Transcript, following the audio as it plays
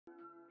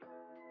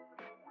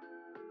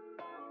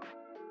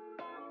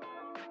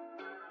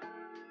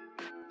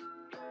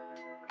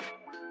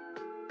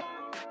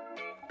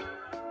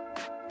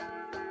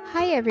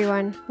Hi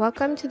everyone,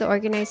 welcome to the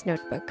Organized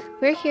Notebook.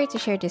 We're here to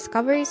share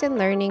discoveries and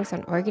learnings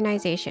on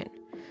organization.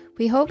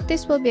 We hope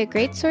this will be a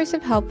great source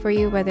of help for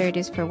you whether it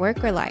is for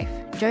work or life.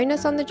 Join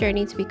us on the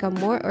journey to become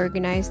more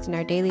organized in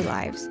our daily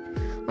lives.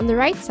 On the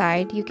right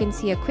side, you can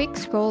see a quick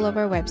scroll of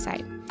our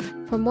website.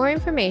 For more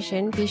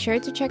information, be sure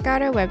to check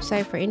out our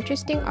website for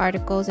interesting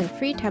articles and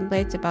free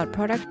templates about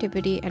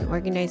productivity and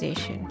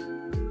organization.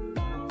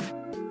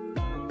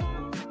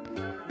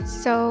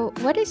 So,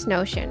 what is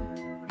Notion?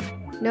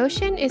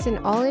 Notion is an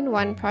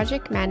all-in-one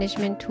project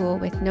management tool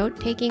with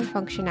note-taking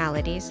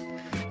functionalities.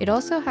 It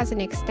also has an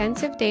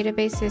extensive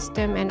database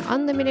system and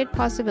unlimited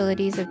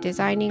possibilities of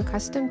designing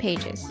custom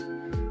pages.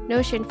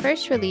 Notion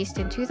first released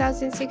in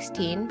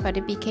 2016, but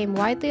it became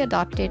widely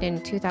adopted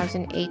in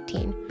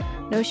 2018.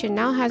 Notion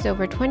now has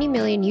over 20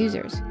 million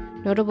users.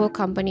 Notable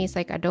companies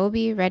like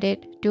Adobe,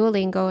 Reddit,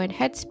 Duolingo, and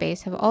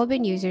Headspace have all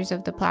been users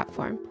of the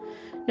platform.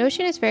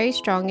 Notion is very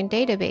strong in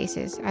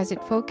databases as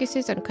it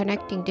focuses on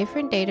connecting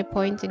different data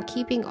points and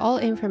keeping all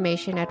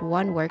information at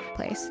one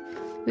workplace.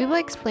 We will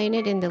explain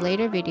it in the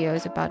later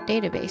videos about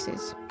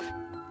databases.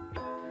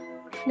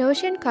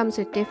 Notion comes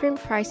with different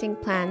pricing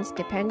plans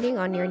depending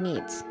on your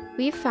needs.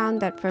 We've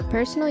found that for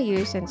personal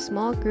use and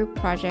small group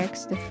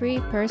projects, the free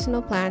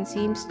personal plan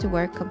seems to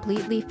work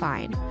completely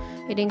fine.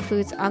 It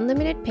includes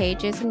unlimited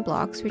pages and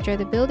blocks, which are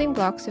the building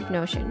blocks of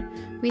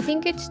Notion. We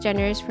think it's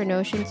generous for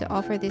Notion to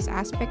offer this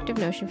aspect of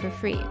Notion for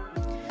free.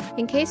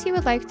 In case you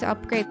would like to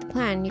upgrade the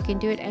plan, you can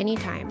do it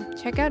anytime.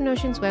 Check out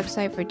Notion's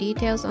website for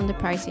details on the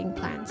pricing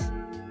plans.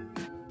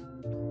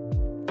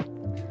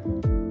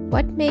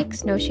 What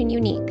makes Notion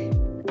unique?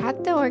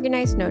 At the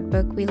Organized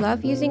Notebook, we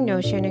love using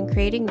Notion and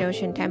creating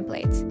Notion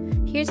templates.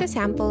 Here's a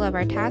sample of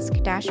our task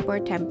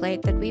dashboard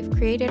template that we've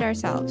created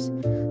ourselves.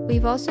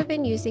 We've also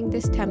been using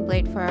this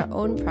template for our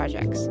own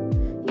projects.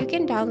 You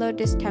can download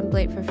this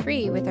template for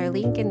free with our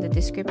link in the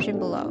description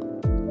below.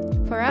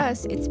 For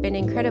us, it's been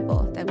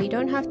incredible that we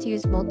don't have to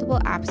use multiple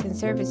apps and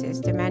services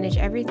to manage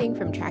everything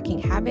from tracking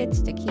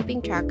habits to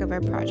keeping track of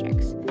our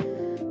projects.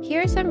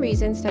 Here are some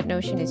reasons that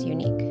Notion is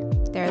unique.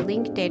 There are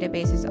linked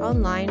databases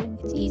online,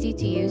 it's easy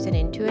to use and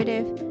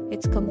intuitive,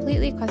 it's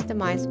completely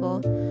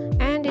customizable,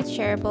 and it's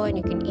shareable and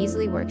you can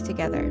easily work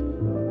together.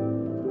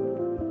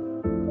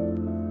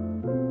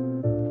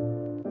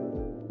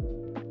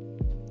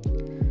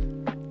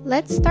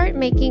 Let's start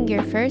making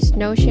your first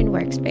Notion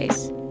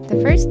workspace.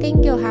 The first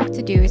thing you'll have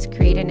to do is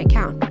create an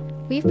account.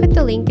 We've put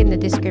the link in the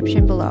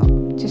description below.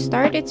 To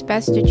start, it's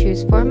best to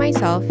choose For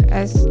Myself,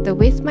 as the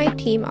With My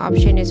Team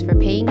option is for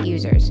paying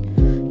users.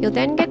 You'll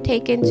then get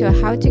taken to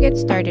a How to Get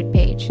Started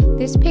page.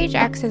 This page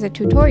acts as a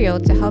tutorial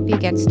to help you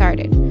get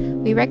started.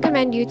 We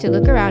recommend you to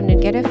look around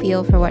and get a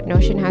feel for what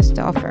Notion has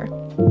to offer.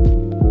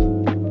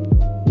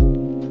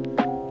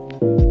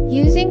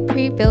 Using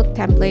pre-built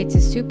templates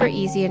is super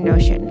easy in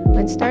Notion.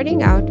 When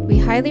starting out, we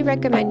highly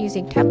recommend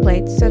using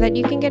templates so that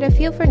you can get a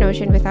feel for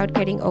Notion without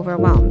getting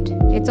overwhelmed.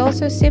 It's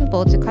also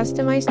simple to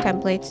customize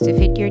templates to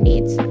fit your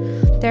needs.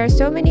 There are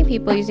so many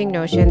people using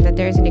Notion that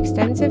there is an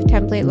extensive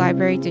template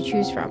library to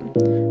choose from.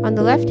 On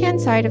the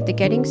left-hand side of the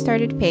Getting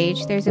Started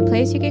page, there's a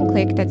place you can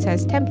click that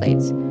says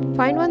Templates.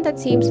 Find one that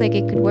seems like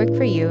it could work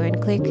for you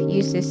and click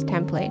Use this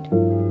template.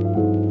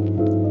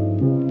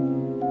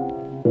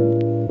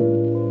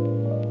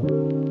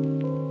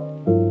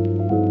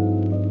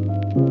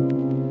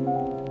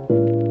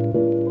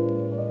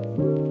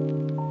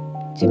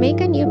 To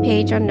make a new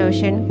page on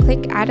Notion,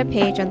 click Add a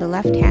Page on the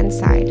left-hand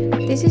side.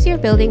 This is your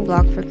building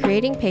block for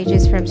creating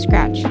pages from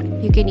scratch.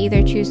 You can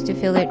either choose to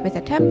fill it with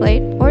a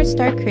template or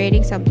start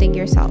creating something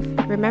yourself.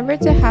 Remember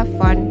to have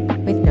fun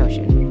with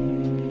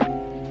Notion.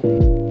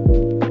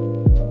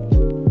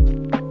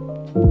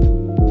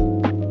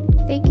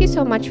 Thank you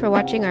so much for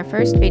watching our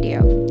first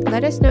video.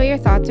 Let us know your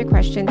thoughts or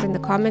questions in the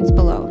comments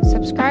below.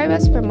 Subscribe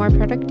us for more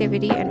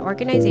productivity and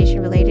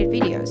organization related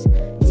videos.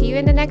 See you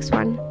in the next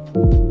one.